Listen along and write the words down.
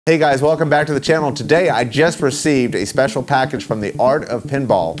Hey guys, welcome back to the channel. Today I just received a special package from the Art of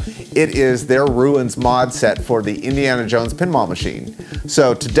Pinball. It is their Ruins mod set for the Indiana Jones pinball machine.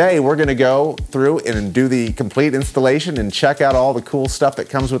 So today we're going to go through and do the complete installation and check out all the cool stuff that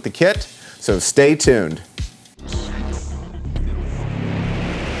comes with the kit. So stay tuned.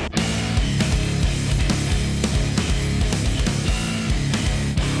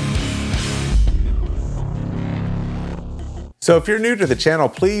 So if you're new to the channel,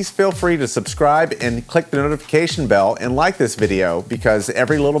 please feel free to subscribe and click the notification bell and like this video, because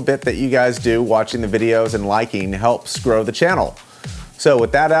every little bit that you guys do watching the videos and liking helps grow the channel. So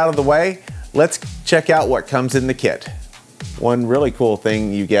with that out of the way, let's check out what comes in the kit. One really cool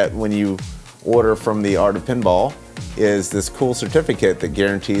thing you get when you order from the Art of Pinball is this cool certificate that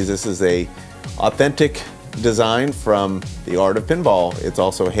guarantees this is a authentic design from the Art of Pinball. It's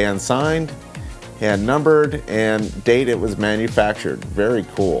also hand signed, hand numbered, and date it was manufactured. Very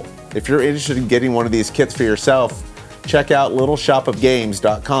cool. If you're interested in getting one of these kits for yourself, check out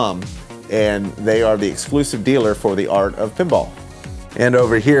littleshopofgames.com, and they are the exclusive dealer for the Art of Pinball. And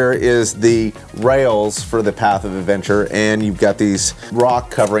over here is the rails for the Path of Adventure, and you've got these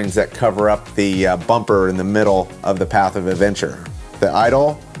rock coverings that cover up the bumper in the middle of the Path of Adventure. The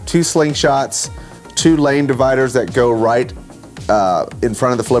idle, 2 slingshots, 2 lane dividers that go right in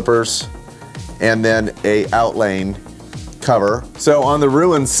front of the flippers, and then a outlane cover. So on the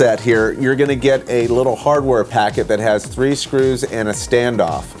Ruins set here, you're gonna get a little hardware packet that has 3 screws and a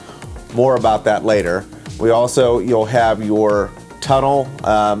standoff. More about that later. You'll have your tunnel.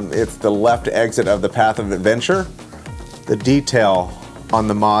 It's the left exit of the Path of Adventure. The detail on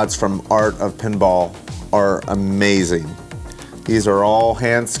the mods from Art of Pinball are amazing. These are all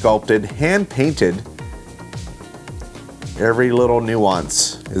hand sculpted, hand painted. Every little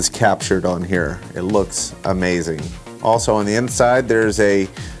nuance is captured on here. It looks amazing. Also on the inside, there's a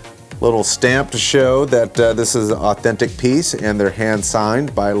little stamp to show that this is an authentic piece, and they're hand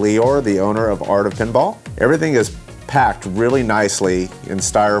signed by Leor, the owner of Art of Pinball. Everything is packed really nicely in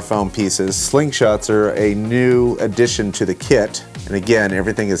styrofoam pieces. Slingshots are a new addition to the kit. And again,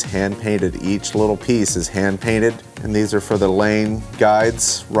 everything is hand painted. Each little piece is hand painted. And these are for the lane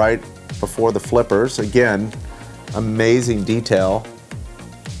guides right before the flippers. Again, amazing detail.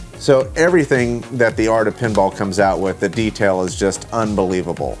 So everything that the Art of Pinball comes out with, the detail is just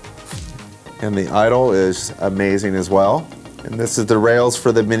unbelievable. And the idle is amazing as well. And this is the rails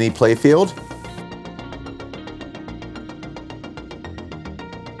for the mini playfield.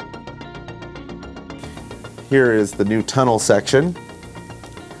 Here is the new tunnel section.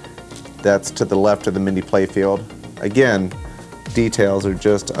 That's to the left of the mini playfield. Again, details are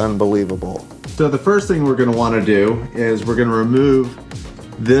just unbelievable. So the first thing we're going to want to do is we're going to remove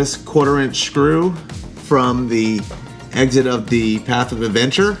this 1/4" screw from the exit of the Path of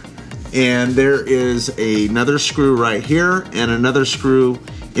Adventure, and there is another screw right here and another screw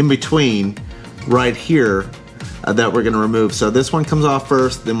in between right here that we're going to remove. So this one comes off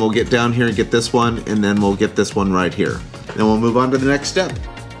first, then we'll get down here and get this one, and then we'll get this one right here. Then we'll move on to the next step.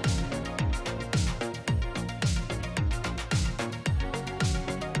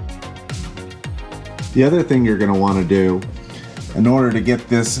 The other thing you're going to want to do in order to get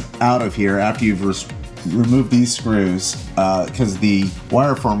this out of here after you've removed these screws, because the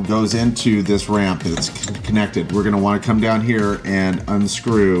wire form goes into this ramp that's connected, we're going to want to come down here and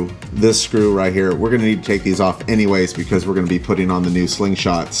unscrew this screw right here. We're going to need to take these off anyways because we're going to be putting on the new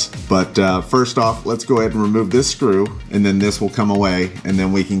slingshots. But first off, let's go ahead and remove this screw, and then this will come away, and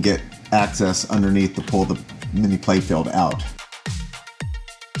then we can get access underneath to pull the mini playfield out.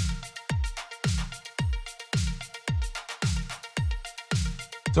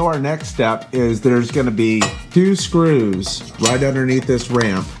 So our next step is there's going to be 2 screws right underneath this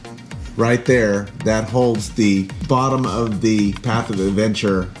ramp, right there, that holds the bottom of the Path of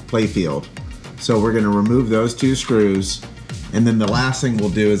Adventure playfield. So we're going to remove those 2 screws, and then the last thing we'll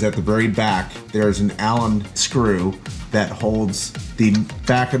do is at the very back, there's an Allen screw that holds the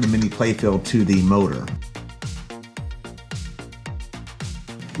back of the mini playfield to the motor.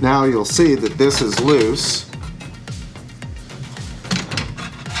 Now you'll see that this is loose.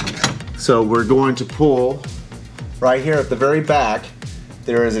 So we're going to pull right here at the very back.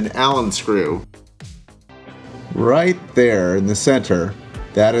 There is an Allen screw. Right there in the center,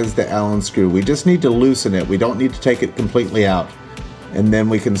 that is the Allen screw. We just need to loosen it. We don't need to take it completely out. And then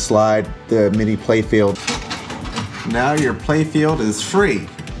we can slide the mini playfield. Now your playfield is free.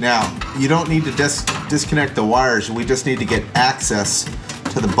 Now, you don't need to disconnect the wires. We just need to get access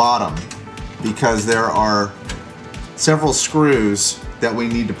to the bottom, because there are several screws that we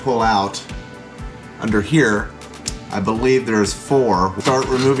need to pull out under here I believe there's 4. We'll start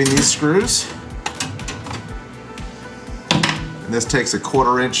removing these screws. And this takes a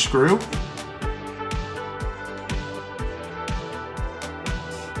 1/4 inch screw.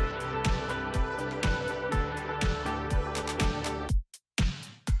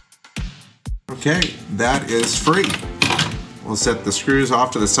 Okay, that is free. We'll set the screws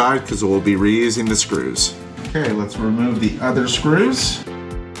off to the side because we'll be reusing the screws. Okay, let's remove the other screws.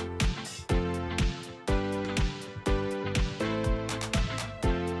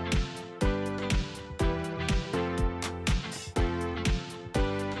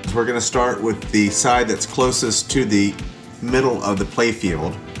 We're going to start with the side that's closest to the middle of the play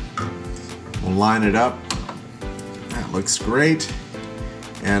field. We'll line it up. That looks great.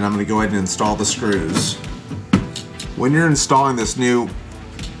 And I'm going to go ahead and install the screws. When you're installing this new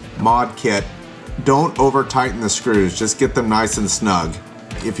mod kit, don't over tighten the screws, just get them nice and snug.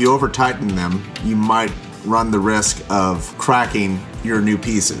 If you over tighten them, you might run the risk of cracking your new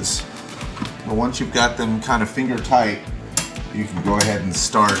pieces. But once you've got them kind of finger tight, you can go ahead and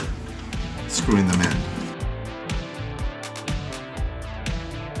start screwing them in.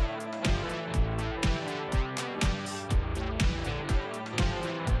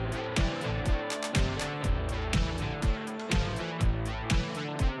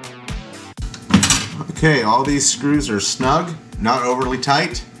 Okay, all these screws are snug, not overly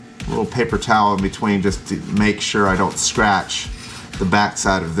tight. A little paper towel in between just to make sure I don't scratch the back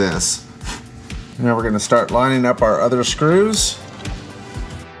side of this. Now we're going to start lining up our other screws.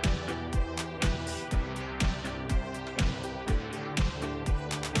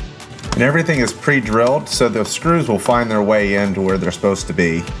 And everything is pre-drilled, so the screws will find their way into where they're supposed to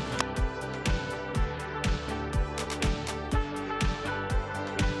be.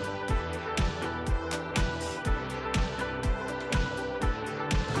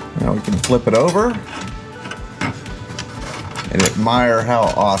 Now we can flip it over and admire how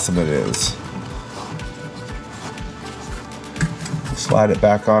awesome it is. Slide it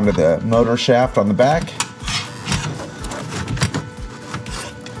back onto the motor shaft on the back.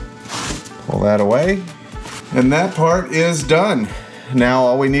 Pull that away. And that part is done. Now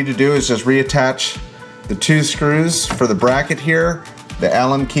all we need to do is just reattach the 2 screws for the bracket here, the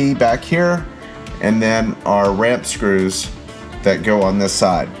Allen key back here, and then our ramp screws that go on this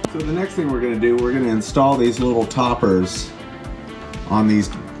side. So the next thing we're going to do, we're going to install these little toppers on these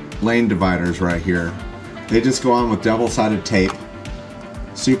lane dividers right here. They just go on with double-sided tape.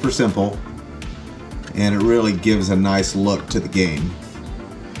 Super simple, and it really gives a nice look to the game.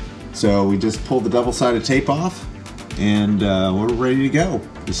 So we just pull the double-sided tape off and we're ready to go.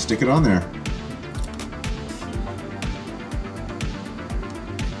 Just stick it on there.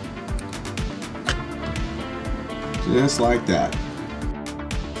 Just like that.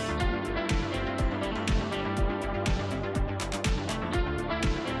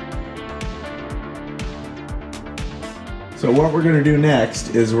 So what we're going to do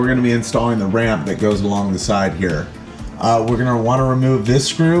next is we're going to be installing the ramp that goes along the side here. We're going to want to remove this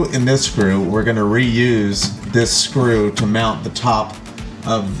screw and this screw. We're going to reuse this screw to mount the top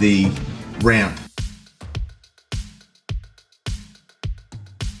of the ramp.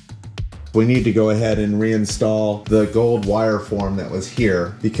 We need to go ahead and reinstall the gold wire form that was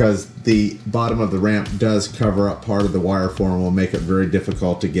here because the bottom of the ramp does cover up part of the wire form and will make it very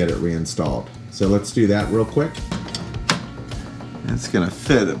difficult to get it reinstalled. So let's do that real quick. It's going to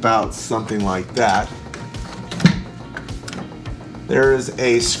fit about something like that. There is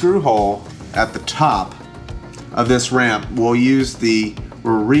a screw hole at the top of this ramp. We'll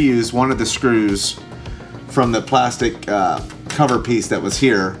reuse one of the screws from the plastic cover piece that was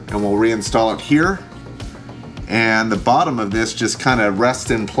here, and we'll reinstall it here. And the bottom of this just kind of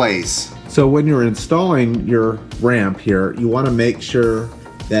rests in place. So when you're installing your ramp here, you want to make sure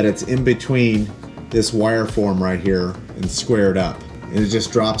that it's in between this wire form right here and squared up. And it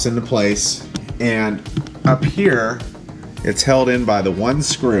just drops into place. And up here, it's held in by the one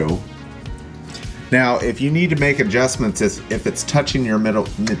screw. Now, if you need to make adjustments, if it's touching your mini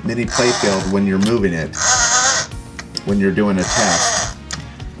playfield when you're moving it, when you're doing a test,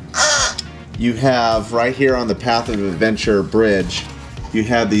 you have right here on the Path of Adventure bridge, you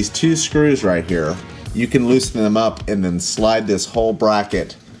have these 2 screws right here. You can loosen them up and then slide this whole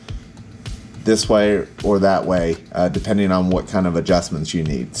bracket this way or that way, depending on what kind of adjustments you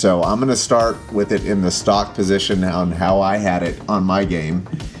need. So I'm going to start with it in the stock position on how I had it on my game.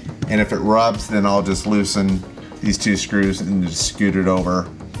 And if it rubs, then I'll just loosen these 2 screws and just scoot it over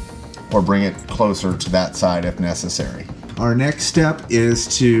or bring it closer to that side if necessary. Our next step is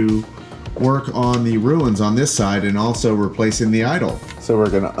to work on the ruins on this side and also replacing the idol. So we're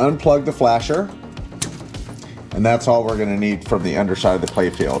going to unplug the flasher And that's all we're gonna need from the underside of the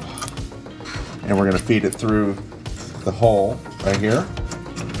playfield. And we're gonna feed it through the hole right here.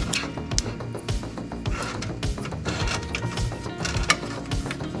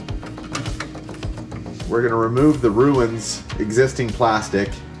 We're gonna remove the Ruins existing plastic.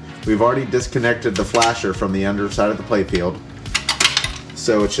 We've already disconnected the flasher from the underside of the playfield.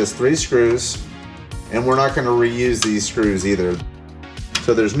 So it's just 3 screws, and we're not gonna reuse these screws either.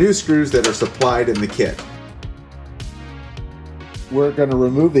 So there's new screws that are supplied in the kit. We're gonna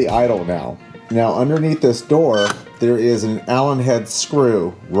remove the idle now. Now underneath this door, there is an Allen head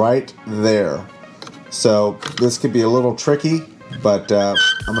screw right there. So this could be a little tricky, but I'm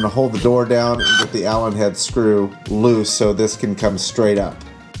gonna hold the door down and get the Allen head screw loose so this can come straight up.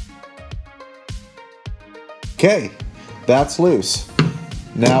 Okay, that's loose.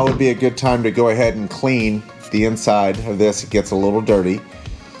 Now would be a good time to go ahead and clean the inside of this. It gets a little dirty.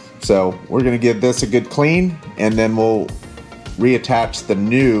 So we're gonna give this a good clean, and then we'll reattach the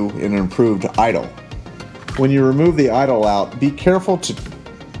new and improved idle. When you remove the idle out, be careful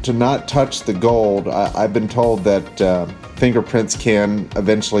to not touch the gold. I've been told that fingerprints can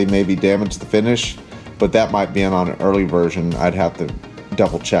eventually maybe damage the finish, but that might be on an early version. I'd have to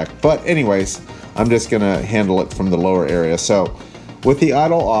double check. But anyways, I'm just gonna handle it from the lower area. So with the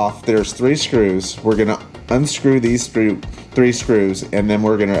idle off, there's 3 screws. We're gonna unscrew these 3 screws, and then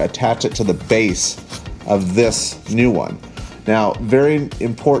we're gonna attach it to the base of this new one. Now, very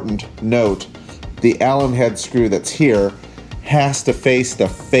important note, the Allen head screw that's here has to face the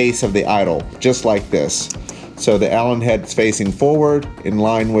face of the idle, just like this. So the Allen head's facing forward in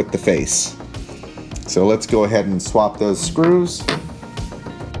line with the face. So let's go ahead and swap those screws.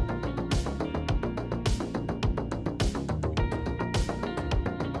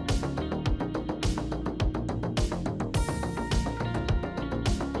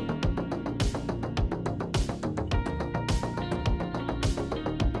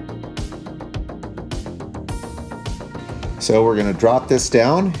 So we're going to drop this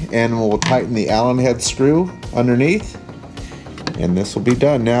down, and we'll tighten the Allen head screw underneath, and this will be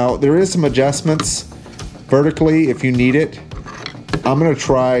done. Now there is some adjustments vertically if you need it. I'm going to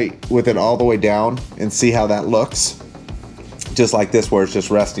try with it all the way down and see how that looks. Just like this, where it's just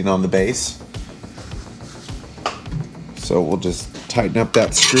resting on the base. So we'll just tighten up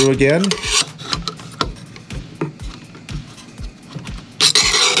that screw again.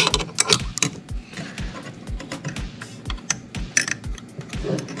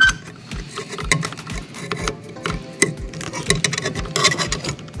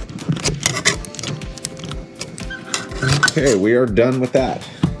 Okay, we are done with that.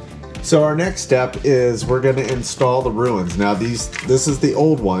 So our next step is we're going to install the Ruins. Now this is the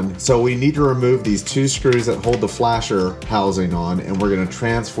old one, so we need to remove these 2 screws that hold the flasher housing on, and we're going to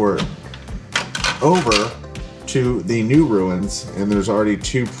transfer it over to the new Ruins, and there's already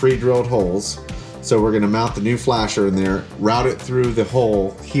 2 pre-drilled holes. So we're going to mount the new flasher in there, route it through the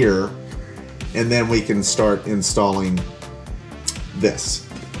hole here, and then we can start installing this.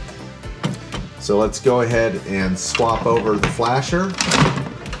 So let's go ahead and swap over the flasher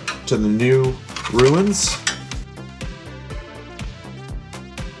to the new Ruins.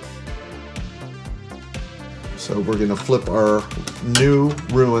 So we're going to flip our new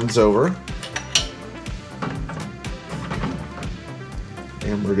Ruins over.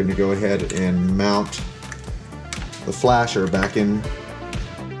 And we're going to go ahead and mount the flasher back in.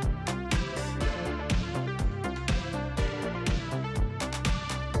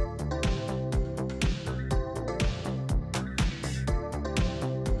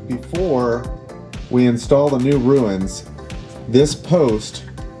 Before we install the new Ruins, this post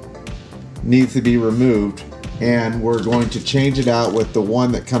needs to be removed, and we're going to change it out with the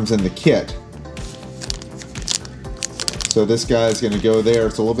one that comes in the kit. So this guy is going to go there.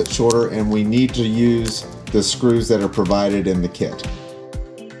 It's a little bit shorter, and we need to use the screws that are provided in the kit.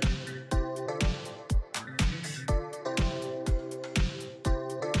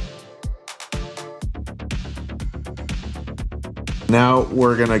 Now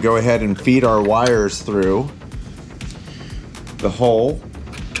we're going to go ahead and feed our wires through the hole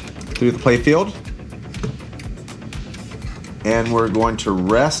through the playfield, and we're going to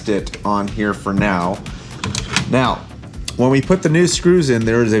rest it on here for now. Now, when we put the new screws in,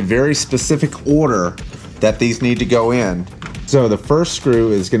 there is a very specific order that these need to go in. So the first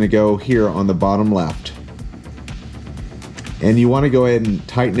screw is going to go here on the bottom left, and you want to go ahead and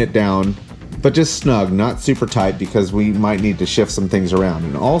tighten it down, but just snug, not super tight, because we might need to shift some things around.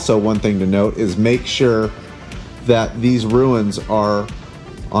 And also, one thing to note is make sure that these Ruins are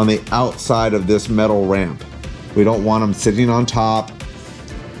on the outside of this metal ramp. We don't want them sitting on top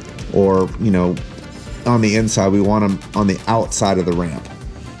or, you know, on the inside. We want them on the outside of the ramp.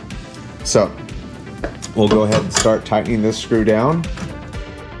 So we'll go ahead and start tightening this screw down.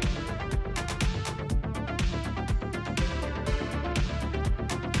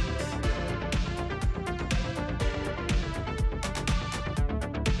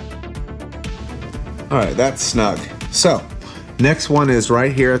 All right, that's snug. So next one is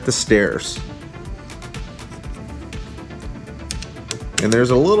right here at the stairs. And there's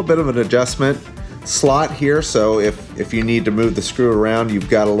a little bit of an adjustment slot here, so if you need to move the screw around, you've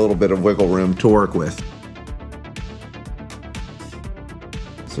got a little bit of wiggle room to work with.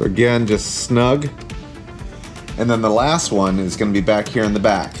 So again, just snug. And then the last one is going to be back here in the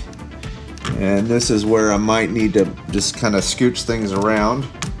back. And this is where I might need to just kind of scooch things around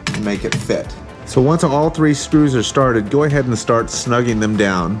and make it fit. So once all three screws are started, go ahead and start snugging them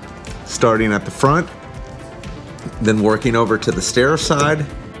down, starting at the front, then working over to the stair side.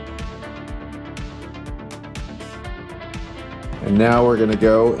 And now we're going to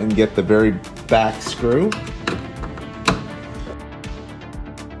go and get the very back screw.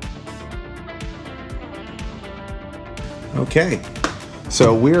 Okay,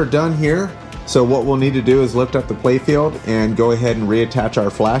 so we're done here. So what we'll need to do is lift up the playfield and go ahead and reattach our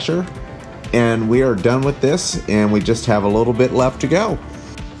flasher. And we are done with this, and we just have a little bit left to go.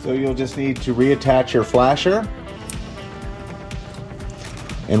 So you'll just need to reattach your flasher.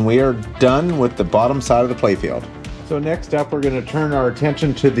 And we are done with the bottom side of the playfield. So next up, we're going to turn our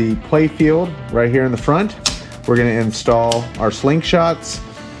attention to the playfield right here in the front. We're going to install our slingshots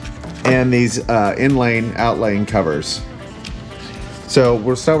and these in-lane, out-lane covers. So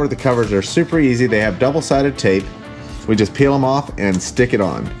we'll start with the covers. They're super easy. They have double-sided tape. We just peel them off and stick it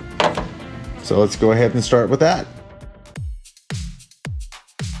on. So let's go ahead and start with that.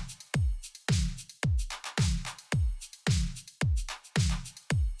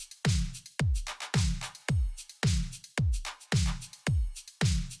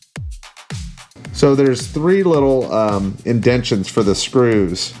 So there's three little indentions for the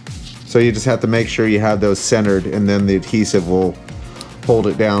screws. So you just have to make sure you have those centered, and then the adhesive will hold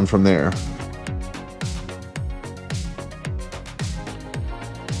it down from there.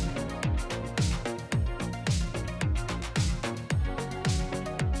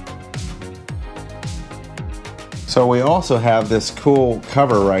 So we also have this cool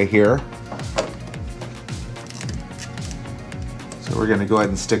cover right here. So we're going to go ahead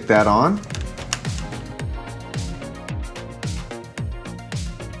and stick that on.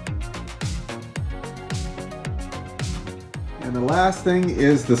 And the last thing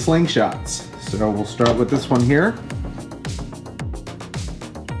is the slingshots. So we'll start with this one here.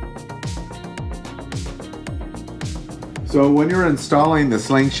 So when you're installing the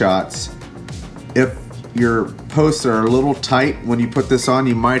slingshots, if your posts are a little tight when you put this on,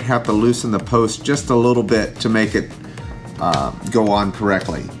 you might have to loosen the post just a little bit to make it go on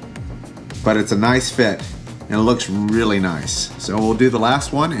correctly. But it's a nice fit and it looks really nice. So we'll do the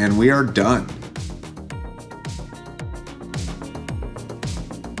last one and we are done.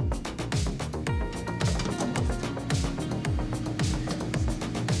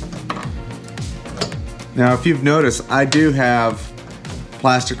 Now if you've noticed, I do have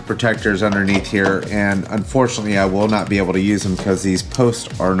plastic protectors underneath here, and unfortunately I will not be able to use them because these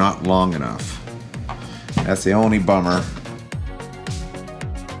posts are not long enough. That's the only bummer.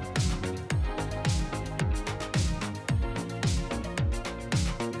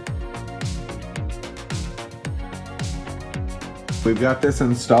 We've got this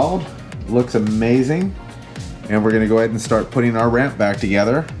installed, looks amazing, and we're going to go ahead and start putting our ramp back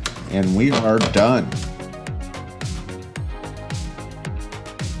together, and we are done.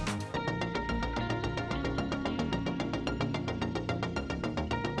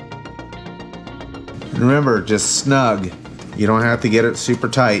 Remember, just snug. You don't have to get it super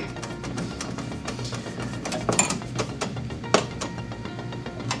tight.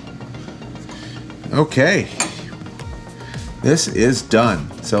 Okay, this is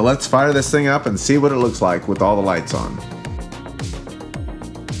done. So let's fire this thing up and see what it looks like with all the lights on.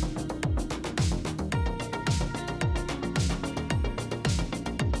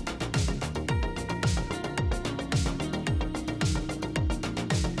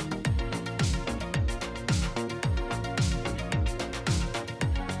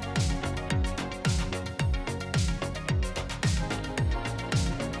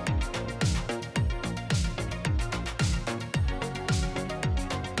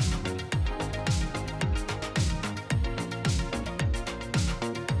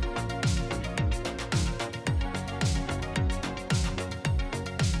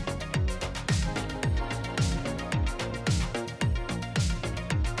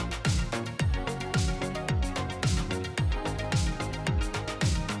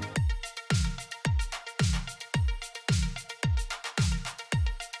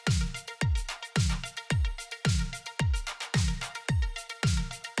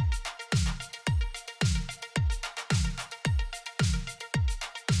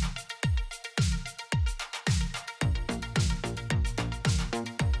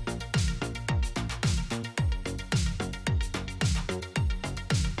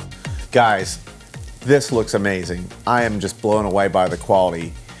 Guys, this looks amazing. I am just blown away by the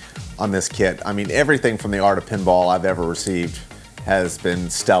quality on this kit. I mean, everything from the Art of Pinball I've ever received has been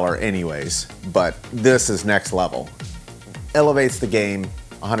stellar anyways, but this is next level. Elevates the game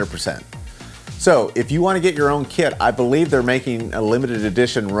 100%. So if you want to get your own kit, I believe they're making a limited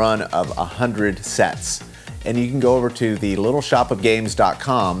edition run of 100 sets. And you can go over to the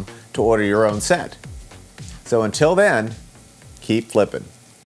littleshopofgames.com to order your own set. So until then, keep flipping.